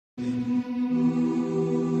Hey,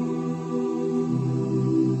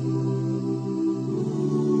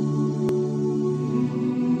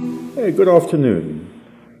 good afternoon.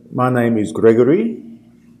 My name is Gregory,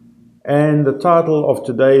 and the title of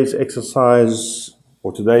today's exercise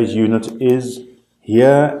or today's unit is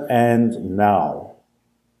Here and Now.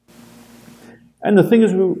 And the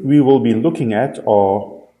things we will be looking at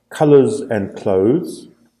are colors and clothes,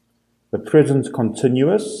 the present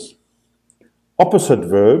continuous, opposite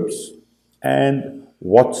verbs, and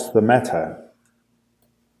what's the matter.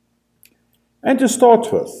 And to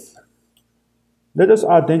start with, let us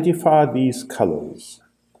identify these colors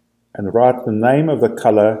and write the name of the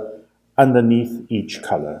color underneath each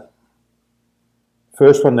color.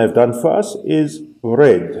 First one they've done for us is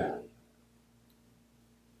red.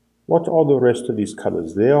 What are the rest of these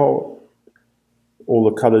colors? There are all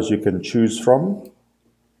the colors you can choose from.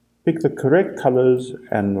 Pick the correct colors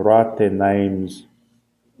and write their names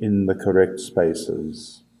in the correct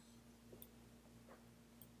spaces.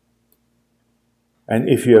 And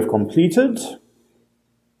if you have completed,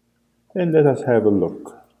 then let us have a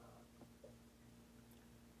look.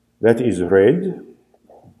 That is red,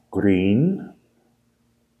 green,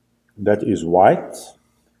 that is white,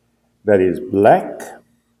 that is black,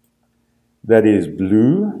 that is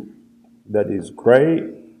blue, that is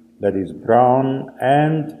grey, that is brown,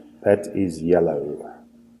 and that is yellow.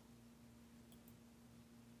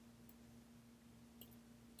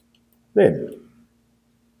 Then,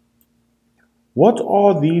 what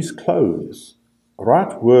are these clothes?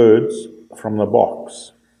 Write words from the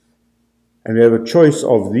box. And we have a choice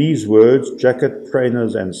of these words, jacket,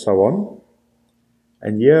 trainers, and so on.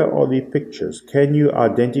 And here are the pictures. Can you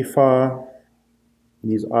identify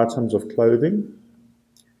these items of clothing?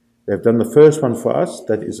 They've done the first one for us,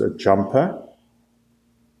 that is a jumper.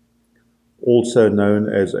 Also known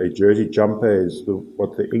as a jersey. Jumper is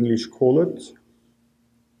what the English call it.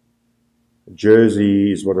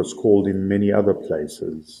 Jersey is what it's called in many other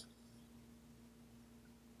places.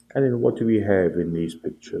 And then what do we have in these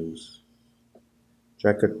pictures?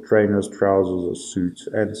 Jacket, trainers, trousers, a suit,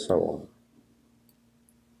 and so on.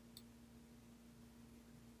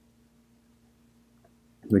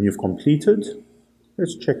 When you've completed,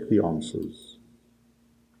 let's check the answers.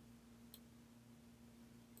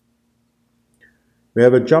 We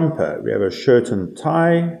have a jumper, we have a shirt and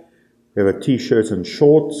tie, we have a t-shirt and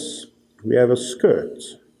shorts, we have a skirt,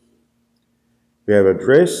 we have a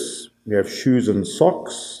dress, we have shoes and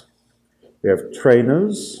socks, we have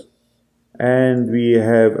trainers, and we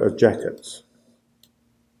have a jacket.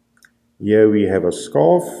 Here we have a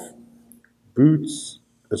scarf, boots,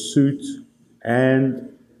 a suit,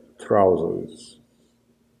 and trousers.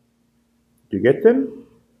 Do you get them?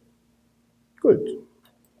 Good.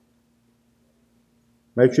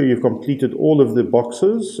 Make sure you've completed all of the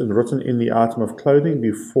boxes and written in the item of clothing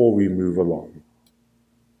before we move along.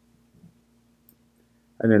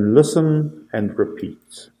 And then listen and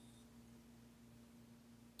repeat.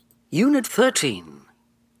 Unit 13,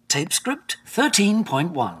 Tape Script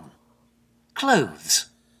 13.1. Clothes.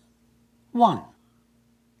 1.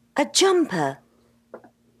 A jumper.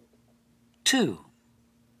 2.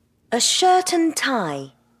 A shirt and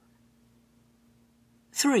tie.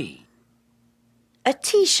 3. A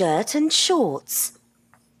t-shirt and shorts.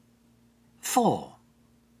 4.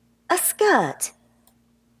 A skirt.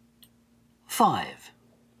 5.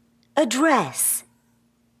 A dress.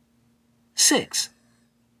 6.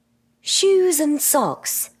 Shoes and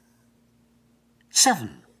socks.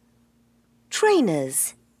 7.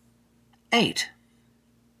 Trainers. 8.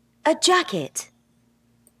 A jacket.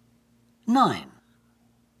 9.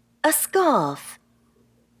 A scarf.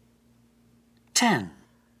 10.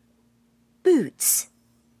 Boots.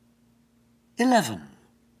 11.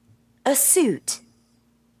 A suit.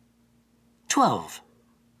 12.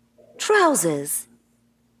 Trousers.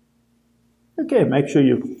 Okay, make sure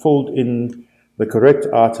you filled in the correct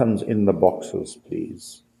items in the boxes,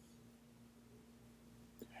 please.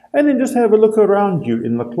 And then just have a look around you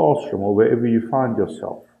in the classroom or wherever you find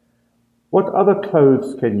yourself. What other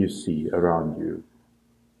clothes can you see around you?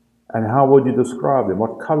 And how would you describe them?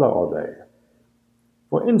 What color are they?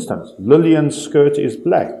 For instance, Lillian's skirt is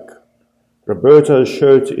black, Roberta's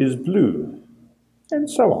shirt is blue, and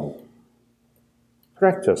so on.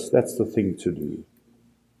 Practice, that's the thing to do.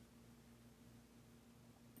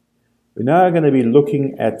 We're now going to be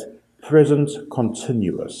looking at present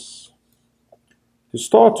continuous. To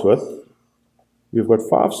start with, we've got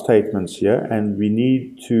 5 statements here, and we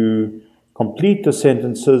need to complete the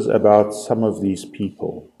sentences about some of these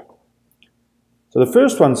people. So the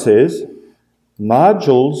first one says,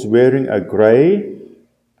 Nigel's wearing a grey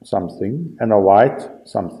something and a white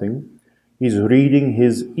something is reading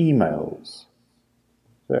his emails.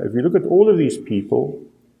 So if you look at all of these people,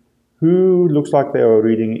 who looks like they are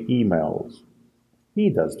reading emails? He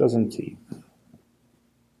does, doesn't he?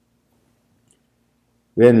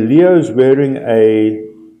 Then Leo's wearing a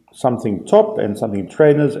something top and something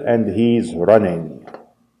trainers, and he's running.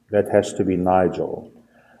 That has to be Nigel.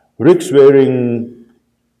 Rick's wearing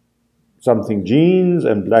something jeans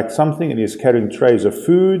and black something, and he's carrying trays of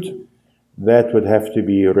food. That would have to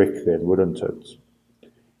be Rick then, wouldn't it?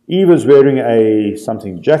 Eva's wearing a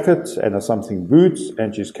something jacket and a something boots,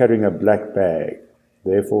 and she's carrying a black bag.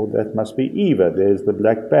 Therefore, that must be Eva. There's the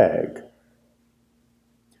black bag.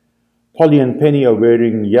 Polly and Penny are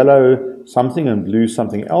wearing yellow something and blue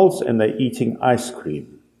something else, and they're eating ice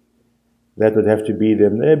cream. That would have to be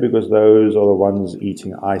them there, because those are the ones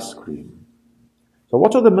eating ice cream. So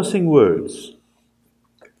what are the missing words?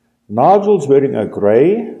 Nigel's wearing a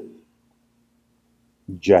grey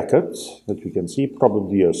jacket that we can see,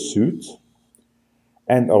 probably a suit,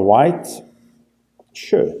 and a white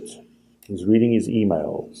shirt. He's reading his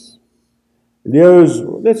emails. Leo's,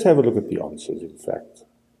 let's have a look at the answers, in fact.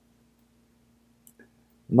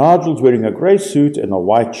 Nigel's wearing a grey suit and a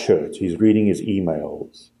white shirt. He's reading his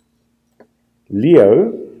emails.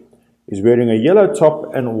 Leo is wearing a yellow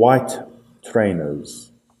top and white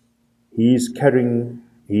trainers. He's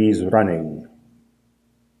running.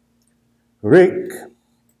 Rick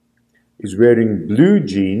is wearing blue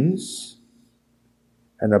jeans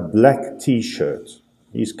and a black t-shirt.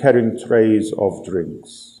 He's carrying trays of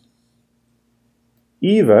drinks.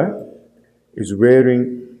 Eva is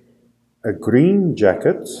wearing a green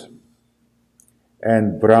jacket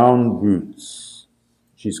and brown boots.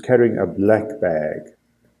 She's carrying a black bag.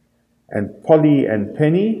 And Polly and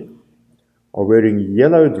Penny are wearing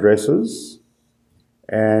yellow dresses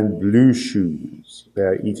and blue shoes. They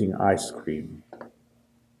are eating ice cream.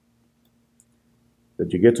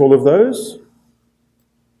 Did you get all of those?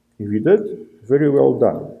 If you did, very well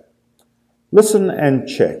done. Listen and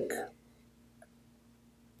check.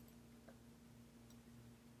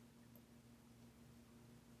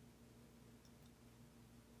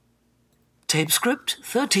 Tape script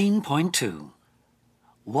 13.2.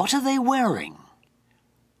 What are they wearing?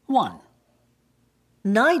 1.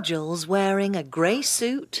 Nigel's wearing a grey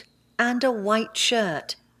suit and a white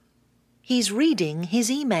shirt. He's reading his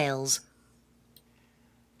emails.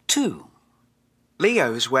 2.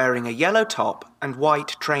 Leo's wearing a yellow top and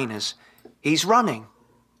white trainers. He's running.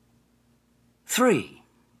 3.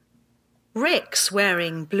 Rick's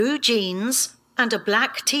wearing blue jeans and a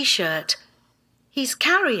black t-shirt. He's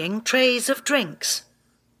carrying trays of drinks.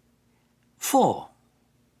 4.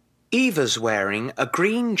 Eva's wearing a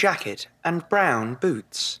green jacket and brown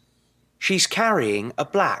boots. She's carrying a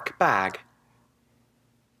black bag.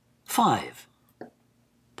 5.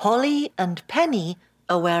 Polly and Penny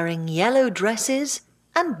are wearing yellow dresses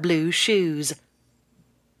and blue shoes.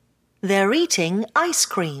 They're eating ice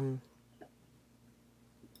cream.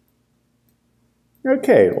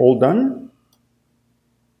 Okay, all done?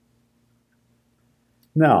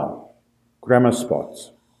 Now, grammar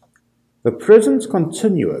spots. The present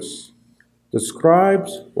continuous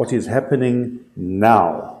describes what is happening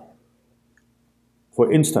now.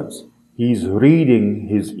 For instance, he's reading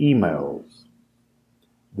his emails.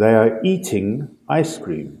 They are eating ice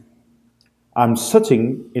cream. I'm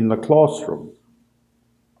sitting in the classroom.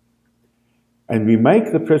 And we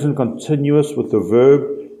make the present continuous with the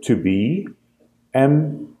verb to be,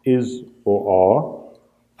 am, is, or are,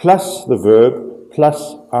 plus the verb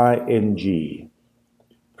plus ing.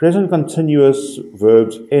 Present continuous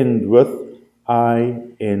verbs end with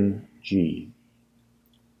ing.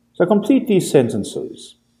 So complete these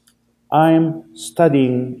sentences. I'm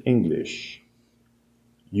studying English.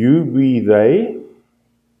 You, we, they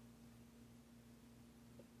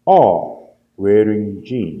are wearing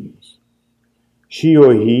jeans. She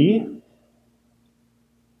or he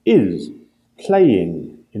is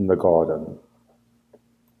playing in the garden.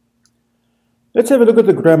 Let's have a look at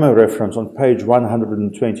the grammar reference on page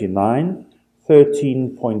 129,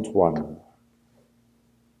 13.1.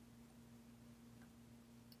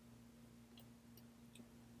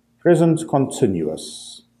 Present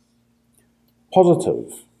continuous.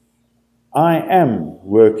 Positive. I am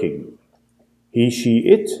working. He, she,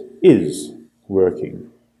 it is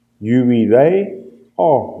working. You, we, they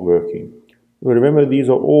are working. Remember, these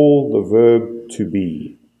are all the verb to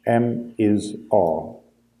be. Am, is, are.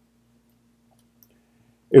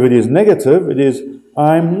 If it is negative, it is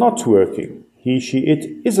I'm not working. He, she,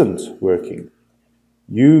 it isn't working.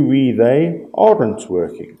 You, we, they aren't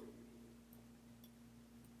working.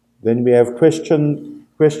 Then we have question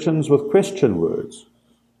questions with question words.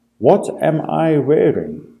 What am I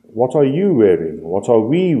wearing? What are you wearing? What are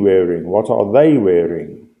we wearing? What are they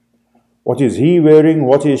wearing? What is he wearing?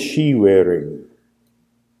 What is she wearing?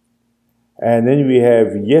 And then we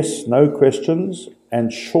have yes, no questions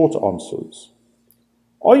and short answers.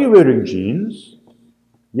 Are you wearing jeans?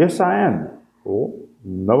 Yes, I am. Or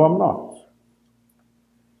no, I'm not.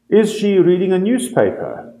 Is she reading a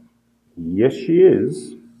newspaper? Yes, she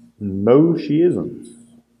is. No, she isn't.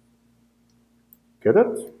 Get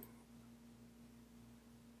it?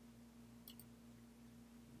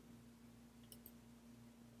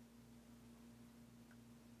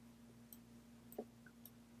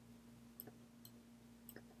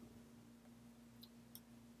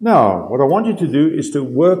 Now, what I want you to do is to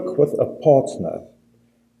work with a partner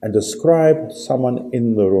and describe someone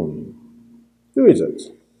in the room. Who is it?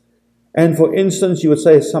 And for instance, you would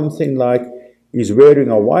say something like, he's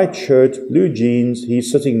wearing a white shirt, blue jeans,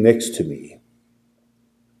 he's sitting next to me.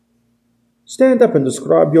 Stand up and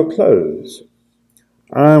describe your clothes.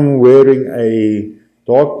 I'm wearing a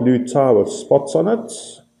dark blue tie with spots on it.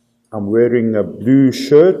 I'm wearing a blue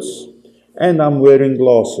shirt and I'm wearing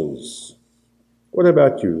glasses. What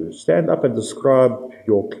about you? Stand up and describe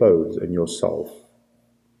your clothes and yourself.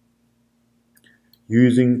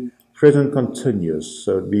 Using present continuous,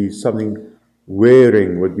 so it would be something,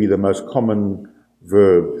 wearing would be the most common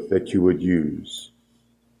verb that you would use.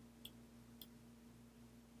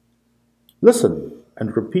 Listen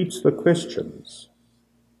and repeat the questions.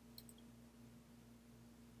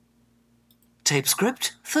 Tape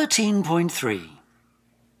script 13.3.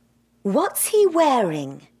 What's he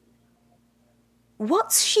wearing?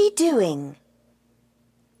 What's she doing?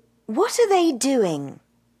 What are they doing?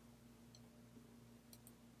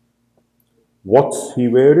 What's he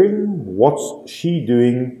wearing? What's she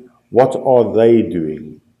doing? What are they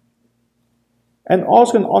doing? And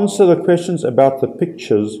ask and answer the questions about the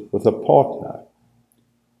pictures with a partner.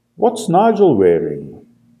 What's Nigel wearing?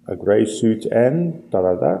 A grey suit and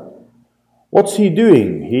da-da-da. What's he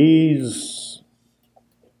doing? He's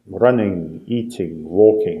running, eating,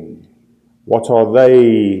 walking. What are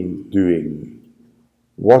they doing?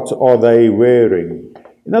 What are they wearing?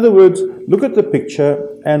 In other words, look at the picture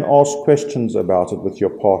and ask questions about it with your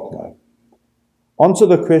partner. Answer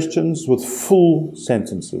the questions with full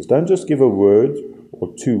sentences. Don't just give a word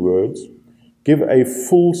or two words. Give a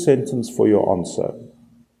full sentence for your answer.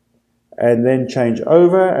 And then change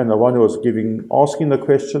over, and the one who was asking the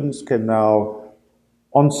questions can now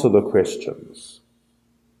answer the questions.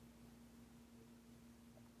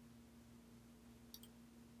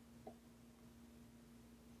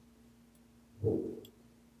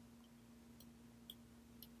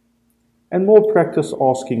 And more practice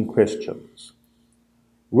asking questions.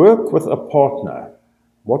 Work with a partner.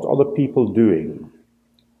 What are the people doing?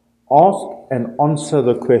 Ask and answer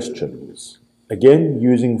the questions. Again,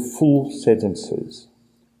 using full sentences.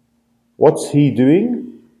 What's he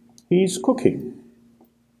doing? He's cooking.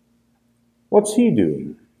 What's he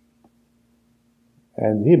doing?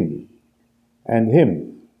 And him. And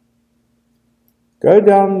him. Go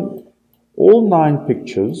down all 9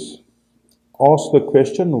 pictures. Ask the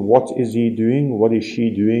question, what is he doing? What is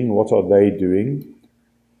she doing? What are they doing?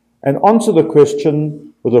 And answer the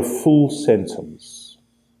question with a full sentence.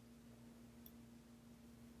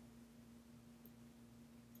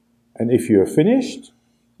 And if you are finished,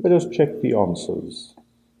 let us check the answers.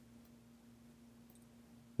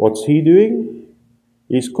 What's he doing?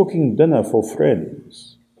 He's cooking dinner for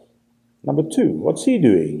friends. Number 2, what's he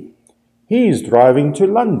doing? He's driving to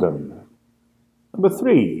London. Number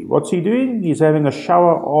 3, what's he doing? He's having a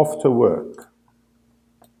shower after work.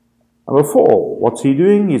 Number 4, what's he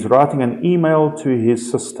doing? He's writing an email to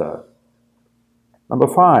his sister. Number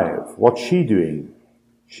 5, what's she doing?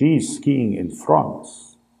 She's skiing in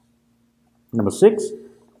France. Number 6,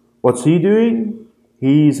 what's he doing?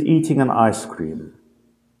 He's eating an ice cream.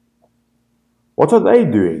 What are they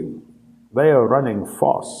doing? They are running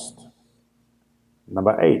fast.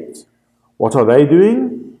 Number 8, what are they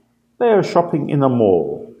doing? They are shopping in a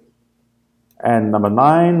mall. And number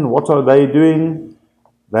 9, what are they doing?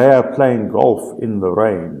 They are playing golf in the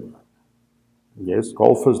rain. Yes,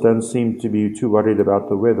 golfers don't seem to be too worried about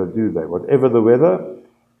the weather, do they? Whatever the weather,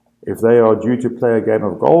 if they are due to play a game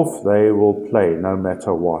of golf, they will play no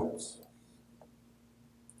matter what.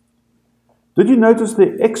 Did you notice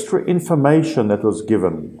the extra information that was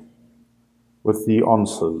given with the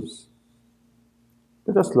answers?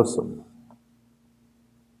 Let us listen.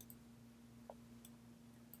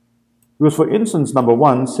 Because, for instance, number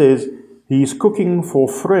 1 says, he's cooking for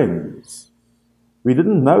friends. We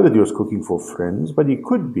didn't know that he was cooking for friends, but he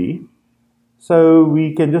could be. So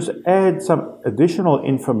we can just add some additional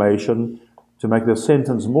information to make the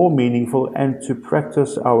sentence more meaningful and to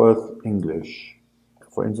practice our English.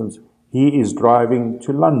 For instance, he is driving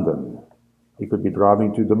to London. He could be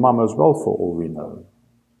driving to the mum as well, for all we know.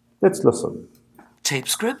 Let's listen. Tape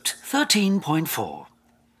script 13.4.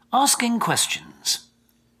 Asking questions.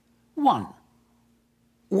 1.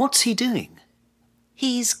 What's he doing?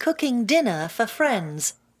 He's cooking dinner for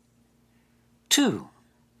friends. 2.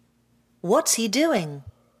 What's he doing?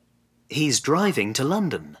 He's driving to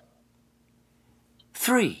London.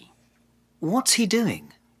 3. What's he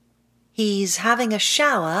doing? He's having a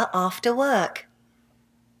shower after work.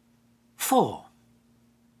 4.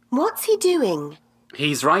 What's he doing?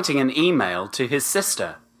 He's writing an email to his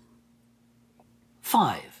sister.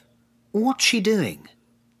 5. What's she doing?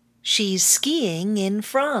 She's skiing in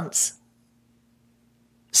France.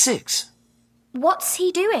 6. What's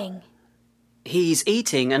he doing? He's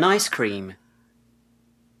eating an ice cream.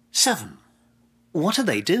 7. What are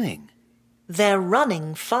they doing? They're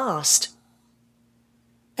running fast.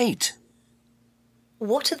 8.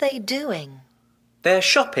 What are they doing? They're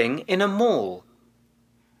shopping in a mall.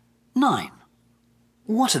 9.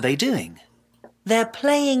 What are they doing? They're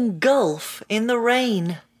playing golf in the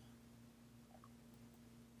rain.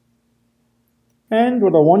 And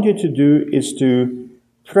what I want you to do is to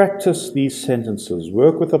practice these sentences.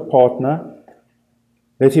 Work with a partner.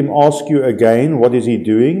 Let him ask you again, what is he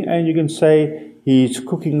doing? And you can say he's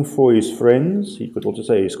cooking for his friends. He could also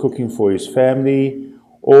say he's cooking for his family,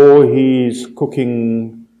 or he's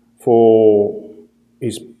cooking for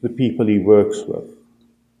the people he works with.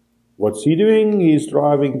 What's he doing? He's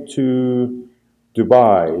driving to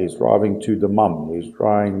Dubai. He's driving to the mum. He's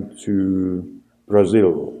driving to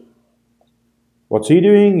Brazil. What's he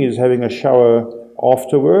doing? He's having a shower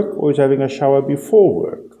after work, or he's having a shower before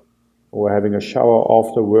work, or having a shower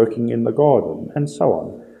after working in the garden, and so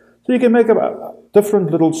on. So you can make up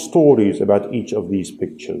different little stories about each of these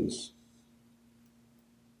pictures.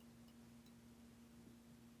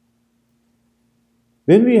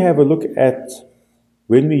 Then we have a look at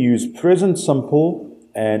when we use present simple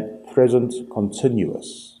and present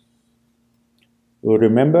continuous. You'll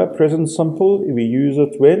remember present simple, we use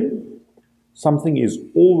it when something is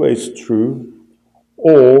always true,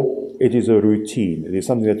 or it is a routine. It is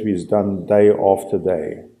something that is done day after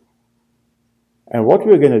day. And what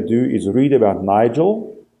we're going to do is read about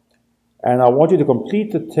Nigel, and I want you to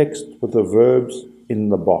complete the text with the verbs in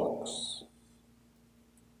the box.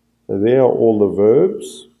 So there are all the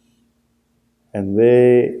verbs, and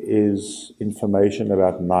there is information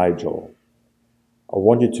about Nigel. I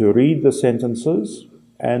want you to read the sentences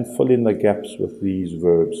and fill in the gaps with these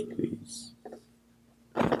verbs, please.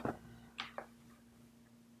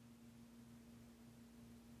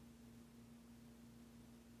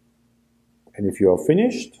 And if you are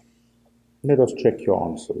finished, let us check your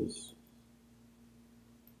answers.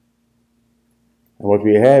 And what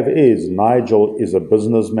we have is Nigel is a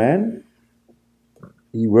businessman.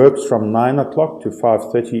 He works from 9 o'clock to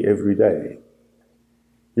 5:30 every day.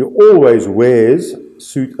 He always wears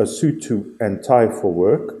a suit and tie for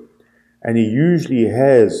work, and he usually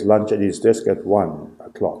has lunch at his desk at 1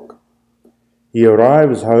 o'clock. He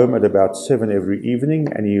arrives home at about 7 every evening,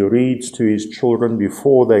 and he reads to his children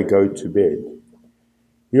before they go to bed.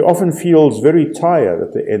 He often feels very tired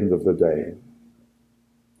at the end of the day.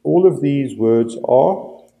 All of these words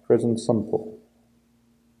are present simple.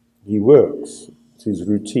 He works. It's his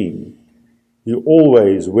routine. He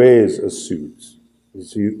always wears a suit.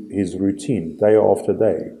 It's his routine, day after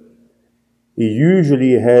day. He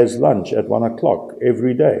usually has lunch at 1 o'clock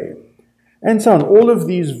every day. And so on. All of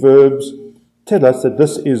these verbs tell us that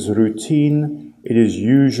this is routine. It is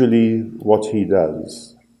usually what he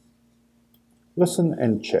does. Listen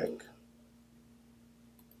and check.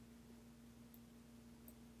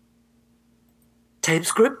 Tape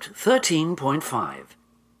script 13.5.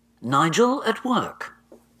 Nigel at work.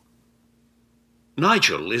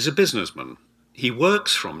 Nigel is a businessman. He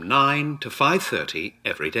works from 9 to 5:30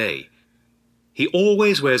 every day. He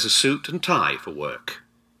always wears a suit and tie for work.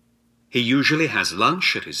 He usually has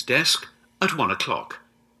lunch at his desk at 1 o'clock.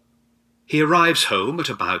 He arrives home at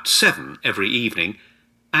about 7 every evening,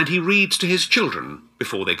 and he reads to his children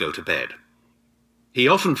before they go to bed. He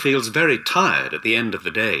often feels very tired at the end of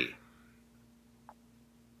the day.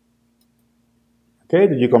 Okay,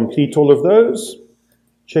 did you complete all of those?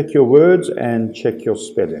 Check your words and check your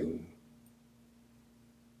spelling.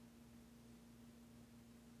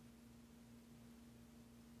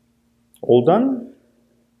 All done?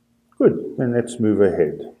 Good, then let's move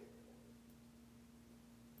ahead.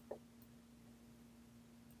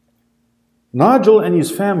 Nigel and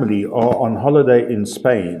his family are on holiday in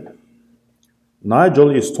Spain. Nigel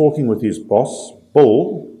is talking with his boss,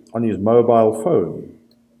 Bill, on his mobile phone.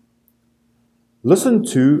 Listen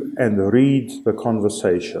to and read the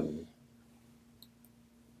conversation.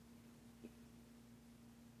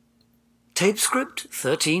 Tape script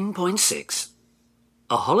 13.6.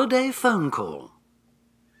 A holiday phone call.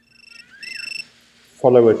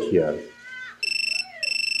 Follow it here.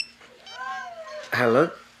 Hello?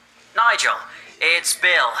 Nigel, it's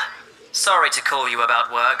Bill. Sorry to call you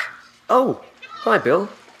about work. Oh, hi Bill.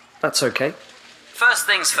 That's okay. First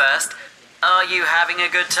things first, are you having a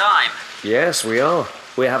good time? Yes, we are.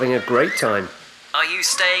 We're having a great time. Are you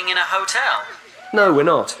staying in a hotel? No, we're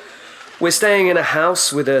not. We're staying in a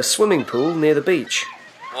house with a swimming pool near the beach.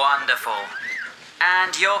 Wonderful.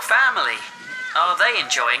 And your family, are they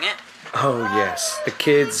enjoying it? Oh, yes. The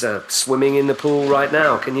kids are swimming in the pool right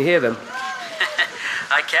now. Can you hear them?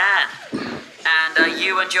 I can. And are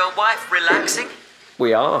you and your wife relaxing?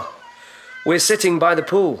 We are. We're sitting by the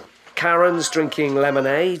pool. Karen's drinking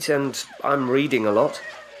lemonade and I'm reading a lot.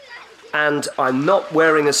 And I'm not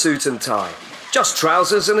wearing a suit and tie. Just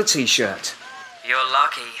trousers and a t-shirt. You're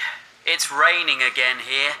lucky. It's raining again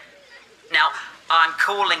here. Now, I'm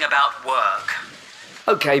calling about work.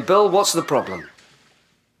 Okay, Bill, what's the problem?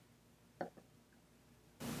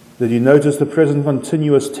 Did you notice the present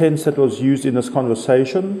continuous tense that was used in this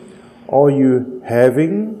conversation? Are you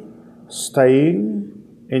having, staying,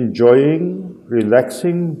 enjoying,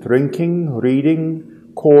 relaxing, drinking,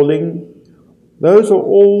 reading, calling? Those are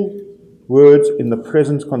all words in the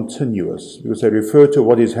present continuous because they refer to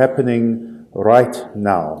what is happening right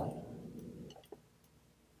now.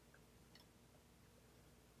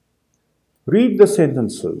 Read the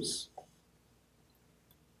sentences.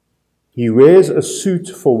 He wears a suit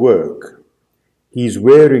for work. He's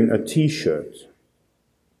wearing a t-shirt.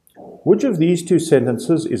 Which of these two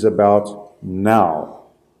sentences is about now?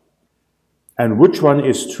 And which one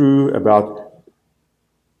is true about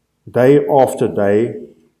day after day,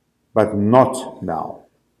 but not now?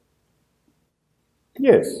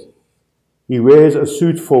 Yes, he wears a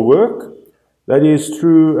suit for work. That is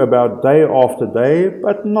true about day after day,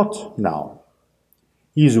 but not now.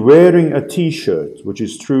 He's wearing a t-shirt, which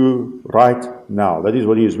is true right now. That is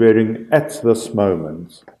what he is wearing at this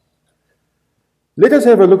moment. Let us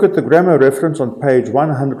have a look at the grammar reference on page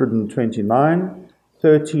 129,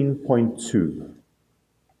 13.2.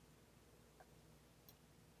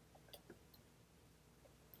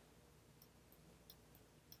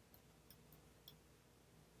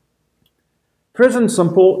 Present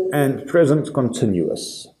simple and present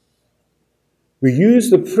continuous. We use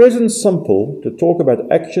the present simple to talk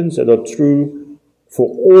about actions that are true for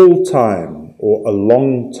all time or a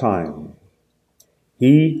long time.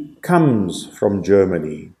 He comes from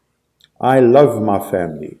Germany. I love my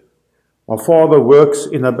family. My father works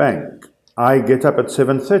in a bank. I get up at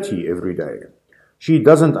 7:30 every day. She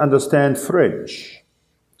doesn't understand French.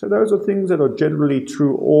 So those are things that are generally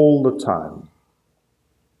true all the time.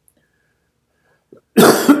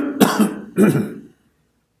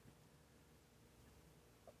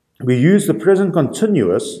 We use the present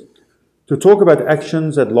continuous to talk about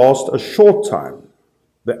actions that last a short time.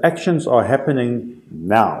 The actions are happening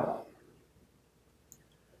now.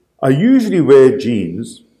 I usually wear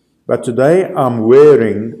jeans, but today I'm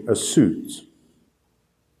wearing a suit.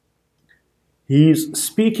 He's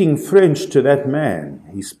speaking French to that man.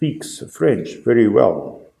 He speaks French very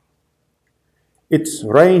well. It's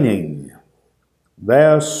raining.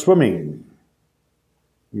 They're swimming.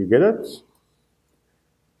 You get it?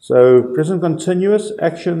 So, present continuous,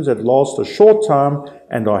 actions that last a short time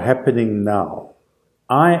and are happening now.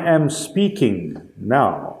 I am speaking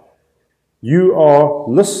now. You are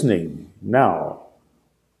listening now.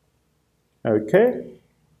 Okay?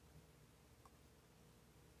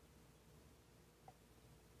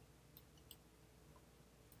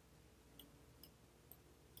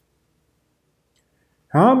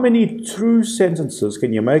 How many true sentences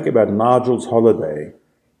can you make about Nigel's holiday?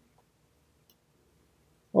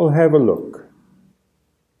 Well, have a look.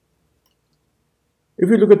 If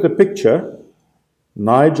you look at the picture,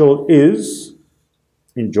 Nigel is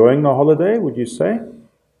enjoying the holiday, would you say?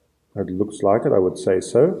 It looks like it, I would say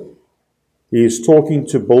so. He is talking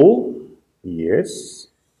to Bill. Yes.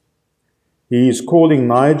 He is calling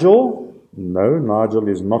Nigel. No, Nigel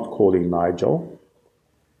is not calling Nigel.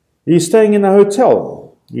 He is staying in a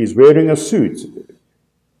hotel. He is wearing a suit.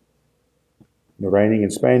 The raining in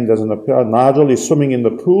Spain doesn't appear. Nigel is swimming in the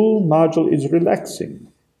pool. Nigel is relaxing.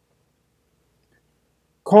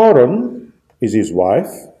 Karen is his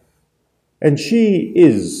wife, and she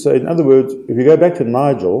is, so in other words, if you go back to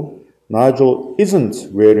Nigel, Nigel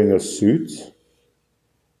isn't wearing a suit,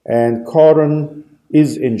 and Karen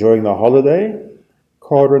is enjoying the holiday.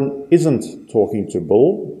 Karen isn't talking to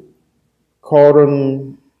Bill.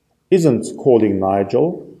 Karen isn't calling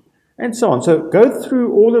Nigel, and so on. So go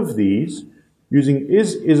through all of these using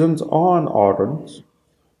is, isn't, are, and aren't,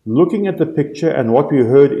 looking at the picture and what we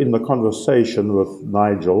heard in the conversation with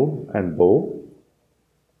Nigel and Bill,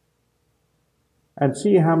 and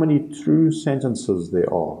see how many true sentences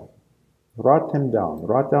there are. Write them down.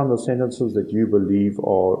 Write down the sentences that you believe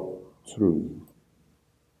are true.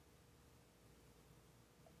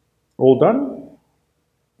 All done?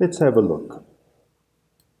 Let's have a look.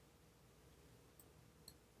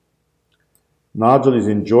 Nigel is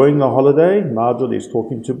enjoying the holiday. Nigel is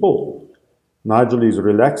talking to Bill. Nigel is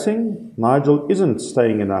relaxing. Nigel isn't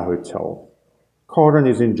staying in a hotel. Karen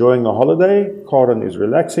is enjoying the holiday. Karen is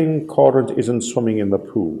relaxing. Karen isn't swimming in the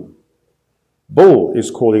pool. Bill is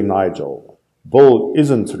calling Nigel. Bill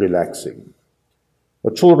isn't relaxing.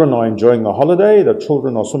 The children are enjoying the holiday. The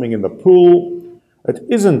children are swimming in the pool. It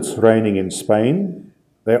isn't raining in Spain.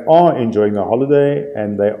 They are enjoying the holiday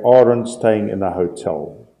and they aren't staying in a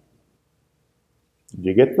hotel. Did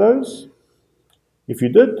you get those? If you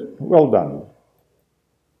did, well done.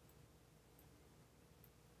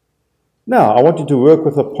 Now, I want you to work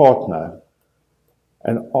with a partner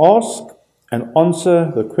and ask and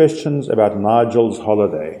answer the questions about Nigel's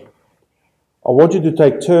holiday. I want you to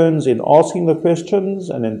take turns in asking the questions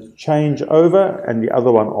and then change over and the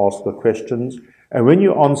other one ask the questions. And when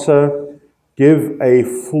you answer, give a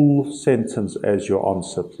full sentence as your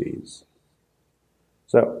answer, please.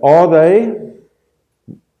 So, are they?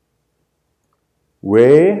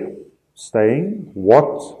 Where? Staying?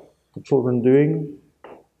 What? The children doing?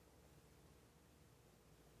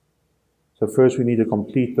 So first we need to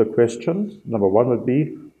complete the questions. Number one would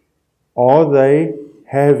be, are they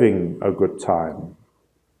having a good time?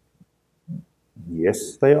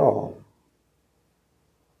 Yes, they are.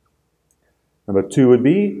 Number two would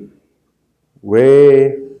be,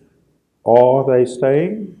 where are they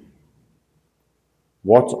staying?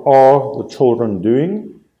 What are the children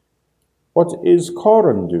doing? What is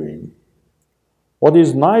Karen doing? What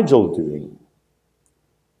is Nigel doing?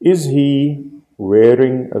 Is he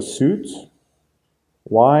wearing a suit?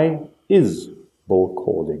 Why is Bill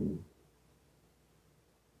calling?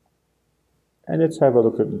 And let's have a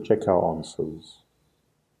look and check our answers.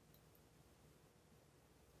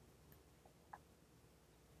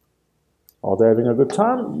 Are they having a good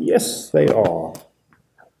time? Yes, they are.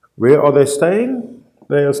 Where are they staying?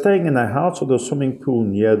 They are staying in a house with a swimming pool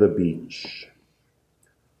near the beach.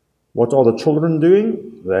 What are the children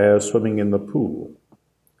doing? They are swimming in the pool.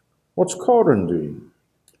 What's Karen doing?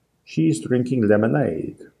 She's drinking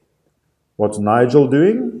lemonade. What's Nigel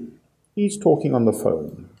doing? He's talking on the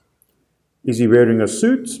phone. Is he wearing a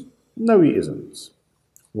suit? No, he isn't.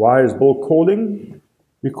 Why is Bill calling?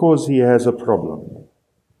 Because he has a problem.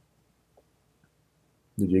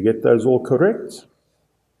 Did you get those all correct?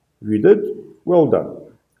 If you did, well done.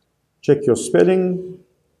 Check your spelling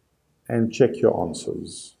and check your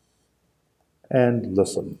answers. And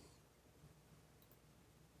listen.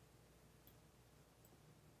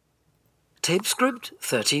 Tape script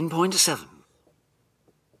 13.7.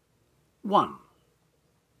 1.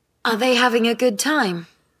 Are they having a good time?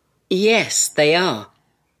 Yes, they are.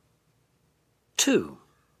 2.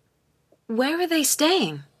 Where are they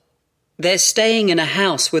staying? They're staying in a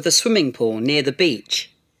house with a swimming pool near the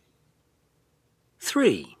beach.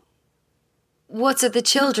 3. What are the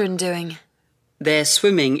children doing? They're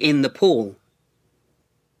swimming in the pool.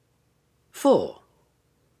 4.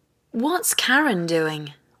 What's Karen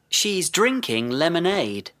doing? She's drinking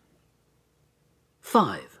lemonade.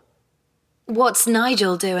 5. What's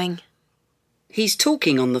Nigel doing? He's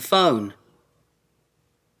talking on the phone.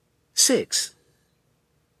 6.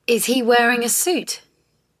 Is he wearing a suit?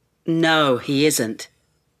 No, he isn't.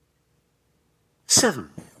 7.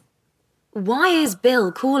 Why is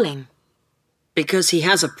Bill calling? Because he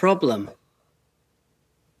has a problem.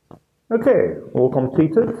 Okay, all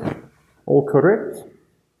completed? All correct?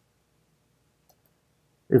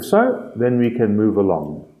 If so, then we can move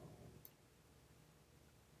along.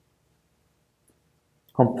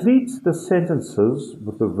 Complete the sentences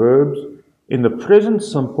with the verbs in the present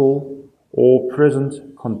simple or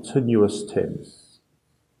present continuous tense.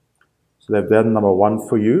 So they've done number 1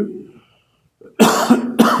 for you.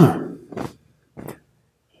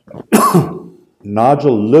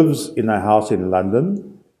 Nigel lives in a house in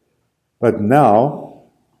London, but now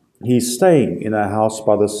he's staying in a house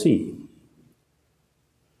by the sea.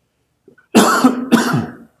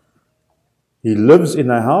 He lives in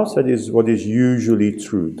a house. That is what is usually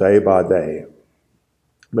true, day by day.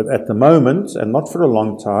 But at the moment, and not for a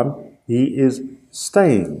long time, he is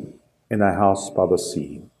staying in a house by the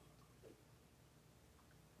sea.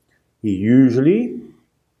 He usually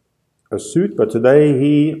a suit, but today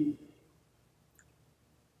he...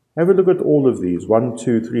 Have a look at all of these, 1,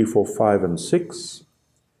 2, 3, 4, 5, and 6,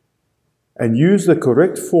 and use the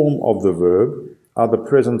correct form of the verb, either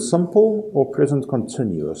present simple or present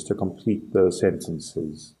continuous, to complete the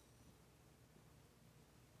sentences.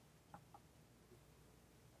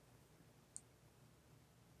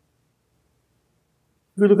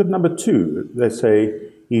 If we look at number 2, they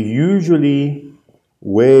say, he usually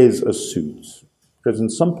wears a suit.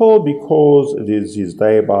 Present simple because it is his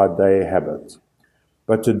day-by-day habit.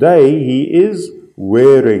 But today he is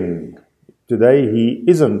wearing. Today he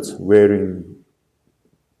isn't wearing.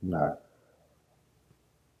 No.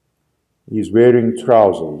 He's wearing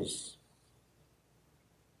trousers.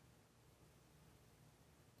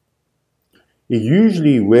 He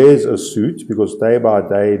usually wears a suit because day by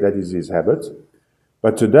day that is his habit.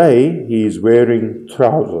 But today he is wearing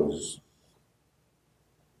trousers.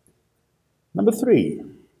 Number 3.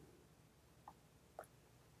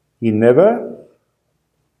 He never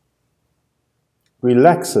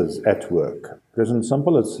relaxes at work. Present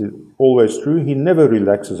simple, it's always true. He never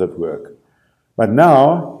relaxes at work. But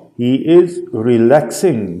now he is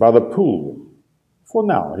relaxing by the pool. For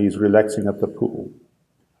now, he's relaxing at the pool.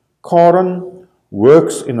 Karen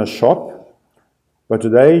works in a shop, but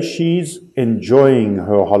today she's enjoying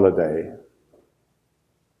her holiday.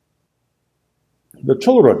 The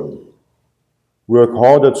children work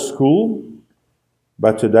hard at school,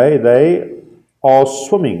 but today they are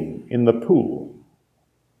swimming in the pool.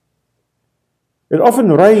 It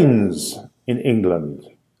often rains in England,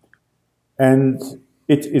 and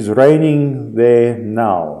it is raining there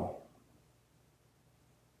now.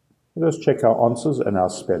 Let us check our answers and our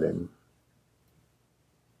spelling.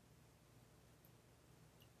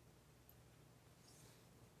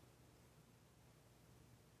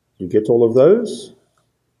 You get all of those?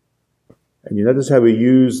 And you notice how we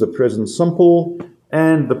use the present simple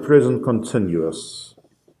and the present continuous,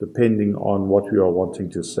 depending on what we are wanting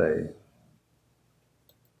to say.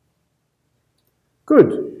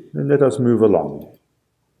 Good. Then let us move along.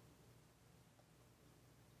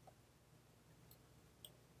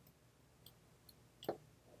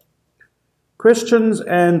 Questions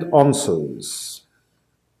and answers.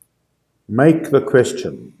 Make the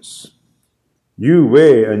questions. You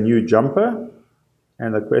wear a new jumper,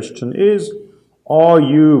 and the question is, are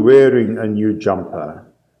you wearing a new jumper?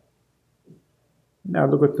 Now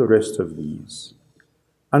look at the rest of these.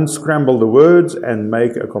 Unscramble the words and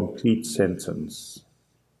make a complete sentence.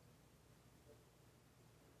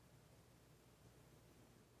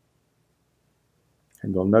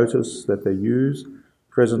 And you'll notice that they use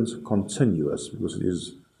present continuous because it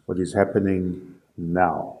is what is happening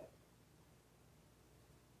now.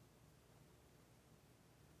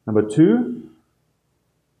 Number 2,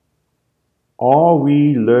 are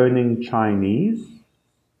we learning Chinese?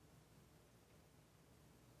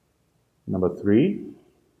 Number 3,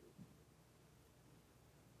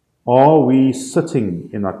 are we sitting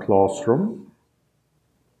in a classroom?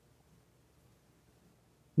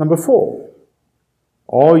 Number 4,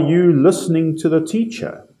 are you listening to the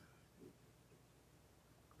teacher?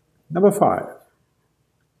 Number 5,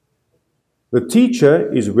 the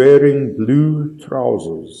teacher is wearing blue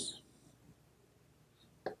trousers.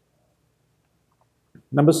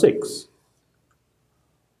 Number 6,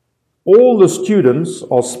 all the students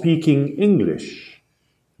are speaking English.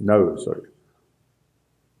 No, sorry.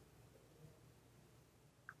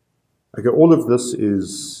 Okay, all of this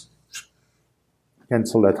is,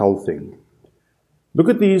 cancel that whole thing. Look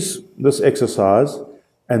at this exercise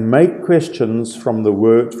and make questions from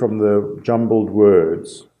the jumbled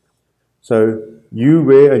words. So, you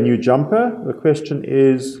wear a new jumper. The question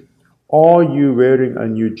is, are you wearing a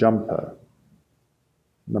new jumper?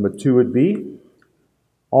 Number 2 would be,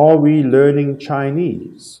 are we learning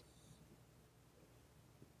Chinese?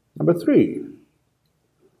 Number 3,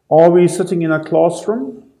 are we sitting in a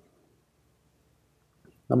classroom?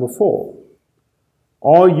 Number 4,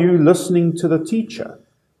 are you listening to the teacher?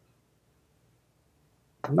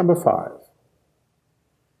 Number 5,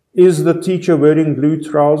 is the teacher wearing blue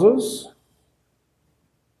trousers?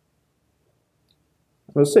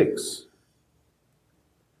 Number 6,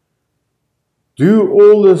 do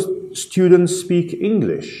all the students speak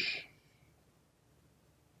English?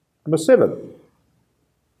 Number 7,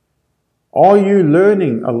 are you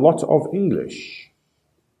learning a lot of English?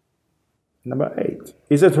 Number 8,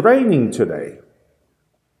 is it raining today?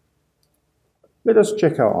 Let us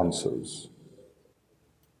check our answers.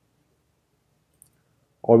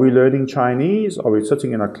 Are we learning Chinese? Are we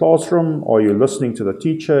sitting in a classroom? Are you listening to the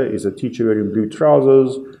teacher? Is the teacher wearing blue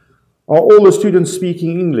trousers? Are all the students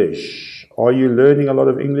speaking English? Are you learning a lot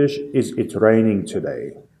of English? Is it raining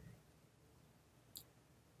today?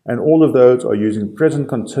 And all of those are using present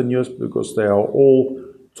continuous because they are all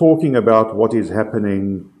talking about what is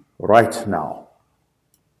happening right now.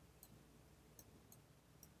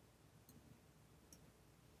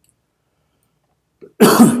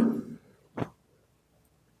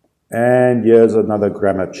 And here's another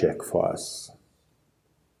grammar check for us.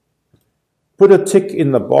 Put a tick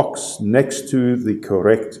in the box next to the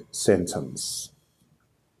correct sentence.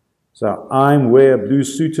 So, I'm wearing a blue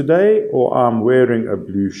suit today, or I'm wearing a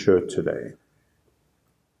blue shirt today.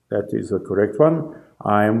 That is the correct one.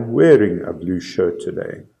 I'm wearing a blue shirt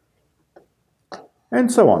today.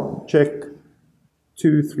 And so on. Check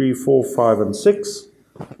 2, 3, 4, 5, and 6.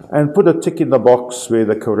 And put a tick in the box where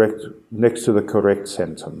next to the correct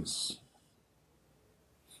sentence.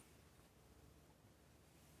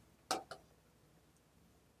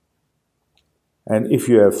 And if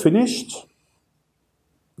you have finished,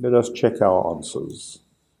 let us check our answers.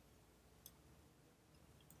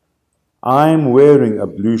 I'm wearing a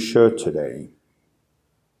blue shirt today.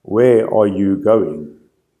 Where are you going?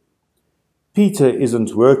 Peter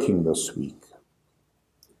isn't working this week.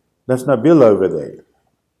 There's Nabil over there.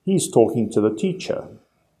 He's talking to the teacher.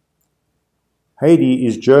 Heidi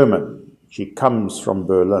is German. She comes from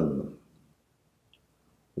Berlin.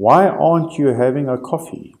 Why aren't you having a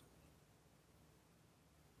coffee?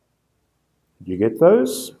 Did you get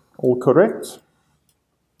those? All correct?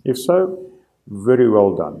 If so, very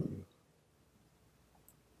well done.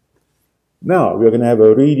 Now we're going to have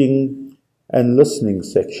a reading and listening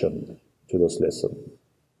section to this lesson.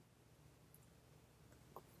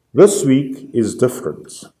 This week is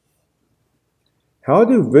different. How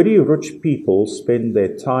do very rich people spend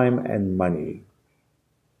their time and money?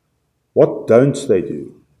 What don't they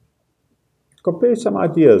do? Compare some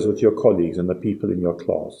ideas with your colleagues and the people in your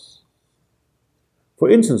class. For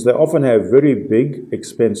instance, they often have very big,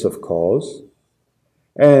 expensive cars,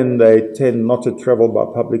 and they tend not to travel by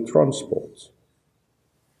public transport.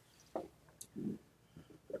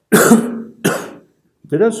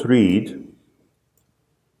 Let us read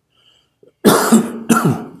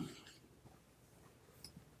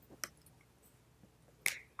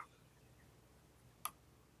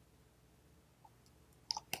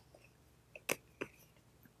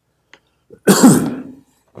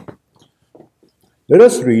Let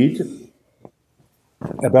us read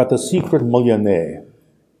about the secret millionaire,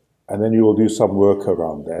 and then you will do some work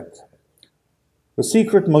around that. The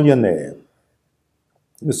Secret Millionaire.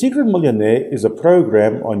 The Secret Millionaire is a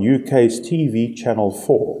program on UK's TV Channel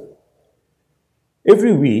 4.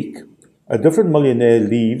 Every week, a different millionaire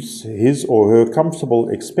leaves his or her comfortable,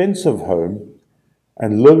 expensive home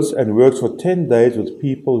and lives and works for 10 days with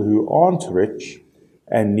people who aren't rich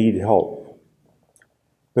and need help.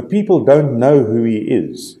 The people don't know who he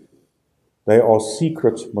is. They are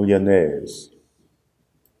secret millionaires.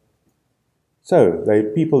 So,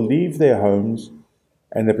 people leave their homes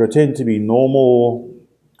and they pretend to be normal,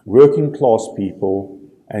 working class people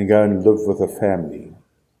and go and live with a family.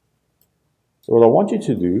 So what I want you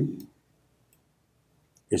to do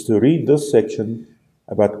is to read this section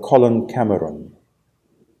about Colin Cameron.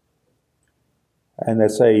 And they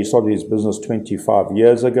say he started his business 25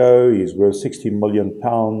 years ago. He's worth £60 million.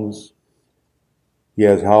 He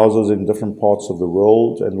has houses in different parts of the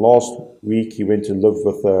world. And last week he went to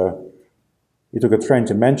live he took a train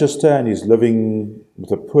to Manchester and he's living with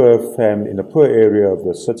a poor family in a poor area of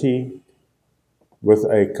the city with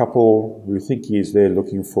a couple who think he is there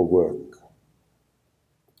looking for work.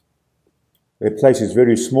 Their place is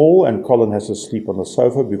very small and Colin has to sleep on the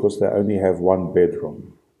sofa because they only have one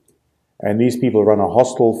bedroom. And these people run a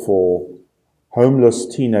hostel for homeless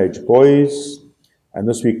teenage boys, and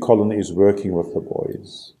this week Colin is working with the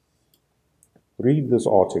boys. Read this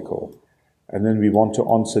article, and then we want to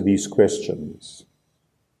answer these questions.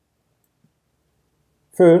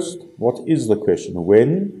 First, what is the question?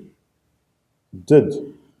 When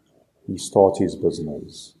did he start his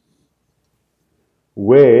business?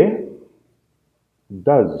 Where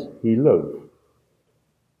does he live?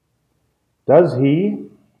 Does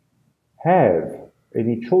he have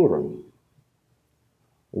any children?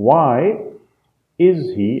 Why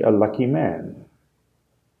is he a lucky man?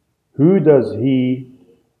 Who does he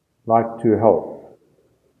like to help?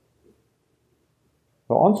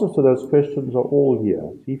 The answers to those questions are all here.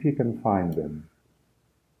 See if you can find them.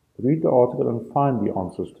 Read the article and find the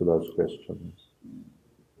answers to those questions.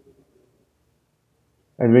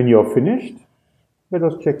 And when you're finished, let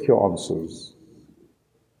us check your answers.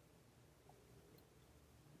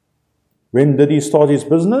 When did he start his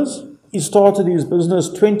business? He started his business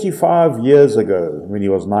 25 years ago when he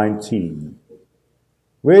was 19.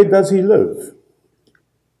 Where does he live?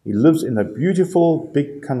 He lives in a beautiful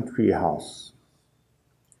big country house.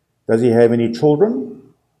 Does he have any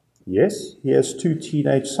children? Yes, he has 2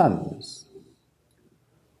 teenage sons.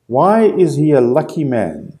 Why is he a lucky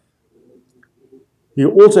man? He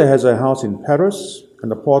also has a house in Paris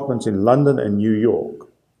and apartments in London and New York.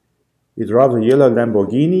 He drives a yellow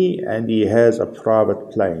Lamborghini and he has a private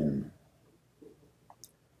plane.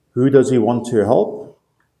 Who does he want to help?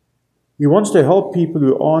 He wants to help people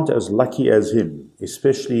who aren't as lucky as him,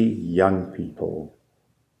 especially young people.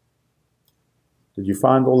 Did you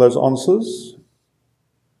find all those answers?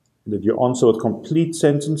 Did you answer with complete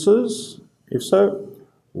sentences? If so,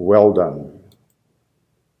 well done.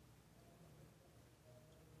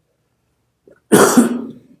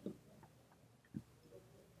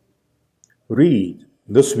 Read,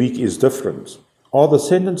 this week is different. Are the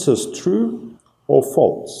sentences true or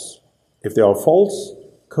false? If they are false,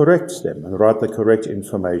 correct them and write the correct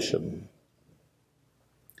information.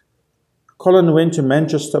 Colin went to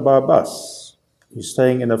Manchester by bus. He's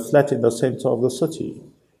staying in a flat in the centre of the city.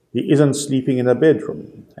 He isn't sleeping in a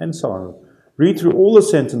bedroom, and so on. Read through all the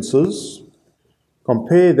sentences,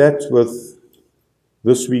 compare that with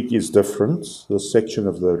this week is different, this section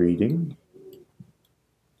of the reading.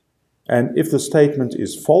 And if the statement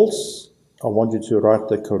is false, I want you to write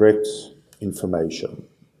the correct information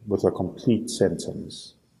with a complete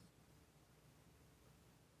sentence.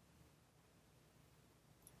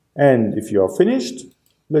 And if you are finished,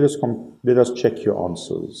 let us check your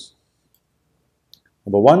answers.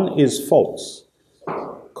 Number 1 is false.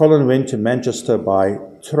 Colin went to Manchester by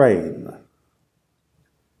train.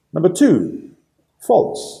 Number 2,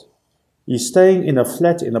 false. He's staying in a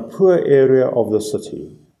flat in a poor area of the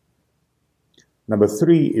city. Number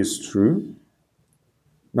 3 is true.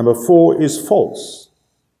 Number 4 is false.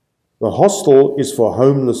 The hostel is for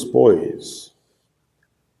homeless boys.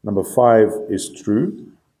 Number 5 is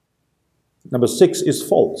true. Number 6 is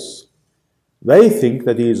false. They think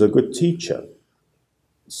that he is a good teacher.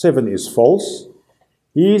 7 is false.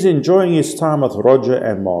 He is enjoying his time with Roger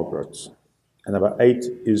and Margaret. And number 8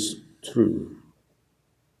 is true.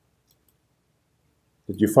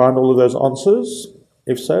 Did you find all of those answers?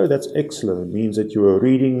 If so, that's excellent. It means that you are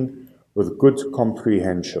reading with good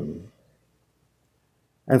comprehension.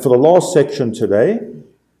 And for the last section today,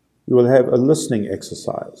 you will have a listening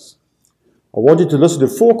exercise. I want you to listen to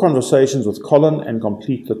 4 conversations with Colin and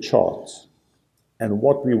complete the chart. And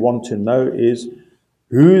what we want to know is,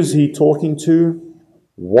 who's he talking to?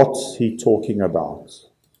 What's he talking about?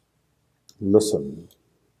 Listen.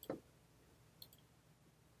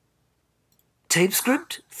 Tape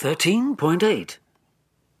script 13.8.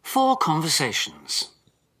 4 conversations.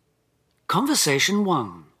 Conversation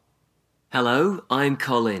 1. Hello, I'm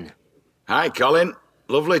Colin. Hi, Colin.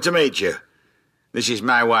 Lovely to meet you. This is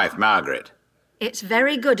my wife, Margaret. It's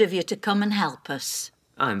very good of you to come and help us.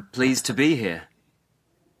 I'm pleased to be here.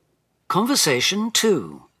 Conversation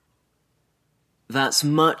 2. That's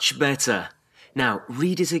much better. Now,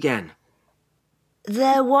 read it again.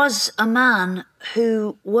 There was a man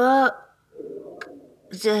who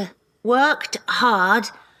worked hard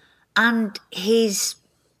and his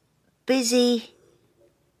business.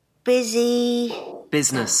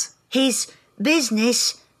 His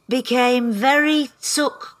business became very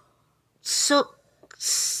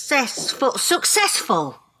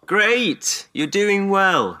successful. Great, you're doing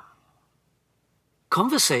well.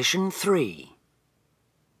 Conversation 3.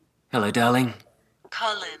 Hello, darling.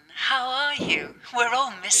 Colin, how are you? We're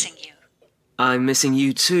all missing you. I'm missing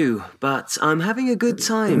you too, but I'm having a good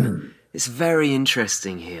time. It's very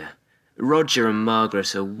interesting here. Roger and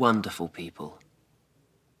Margaret are wonderful people.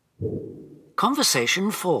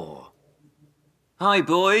 Conversation 4. Hi,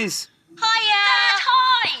 boys. Hiya! Dad,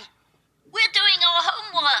 hi! We're doing our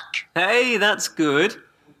homework. Hey, that's good.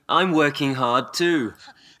 I'm working hard too.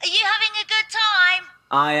 Are you having a good time?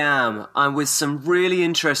 I am. I'm with some really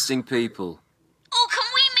interesting people. Oh, can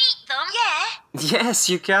we meet them? Yeah. Yes,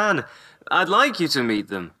 you can. I'd like you to meet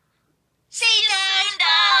them. See you soon,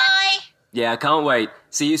 Dad. Yeah, I can't wait.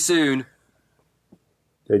 See you soon.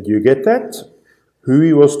 Did you get that? Who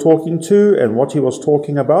he was talking to and what he was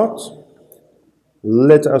talking about?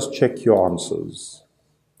 Let us check your answers.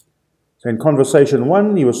 So in conversation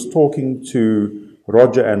 1, he was talking to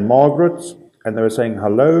Roger and Margaret, and they were saying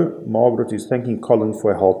hello. Margaret is thanking Colin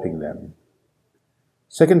for helping them.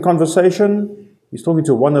 Second conversation, he's talking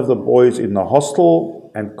to one of the boys in the hostel,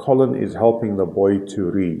 and Colin is helping the boy to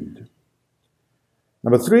read.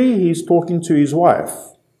 Number 3, he's talking to his wife,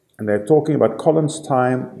 and they're talking about Colin's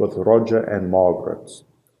time with Roger and Margaret.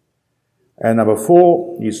 And number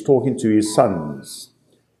 4, he's talking to his sons,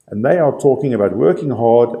 and they are talking about working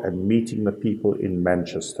hard and meeting the people in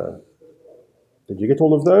Manchester. Did you get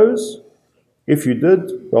all of those? If you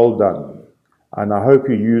did, well done. And I hope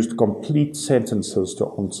you used complete sentences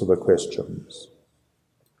to answer the questions.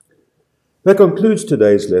 That concludes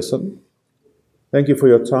today's lesson. Thank you for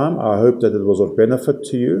your time. I hope that it was of benefit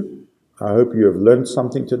to you. I hope you have learned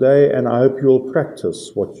something today, and I hope you will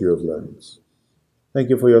practice what you have learned. Thank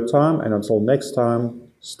you for your time, and until next time,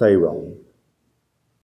 stay well.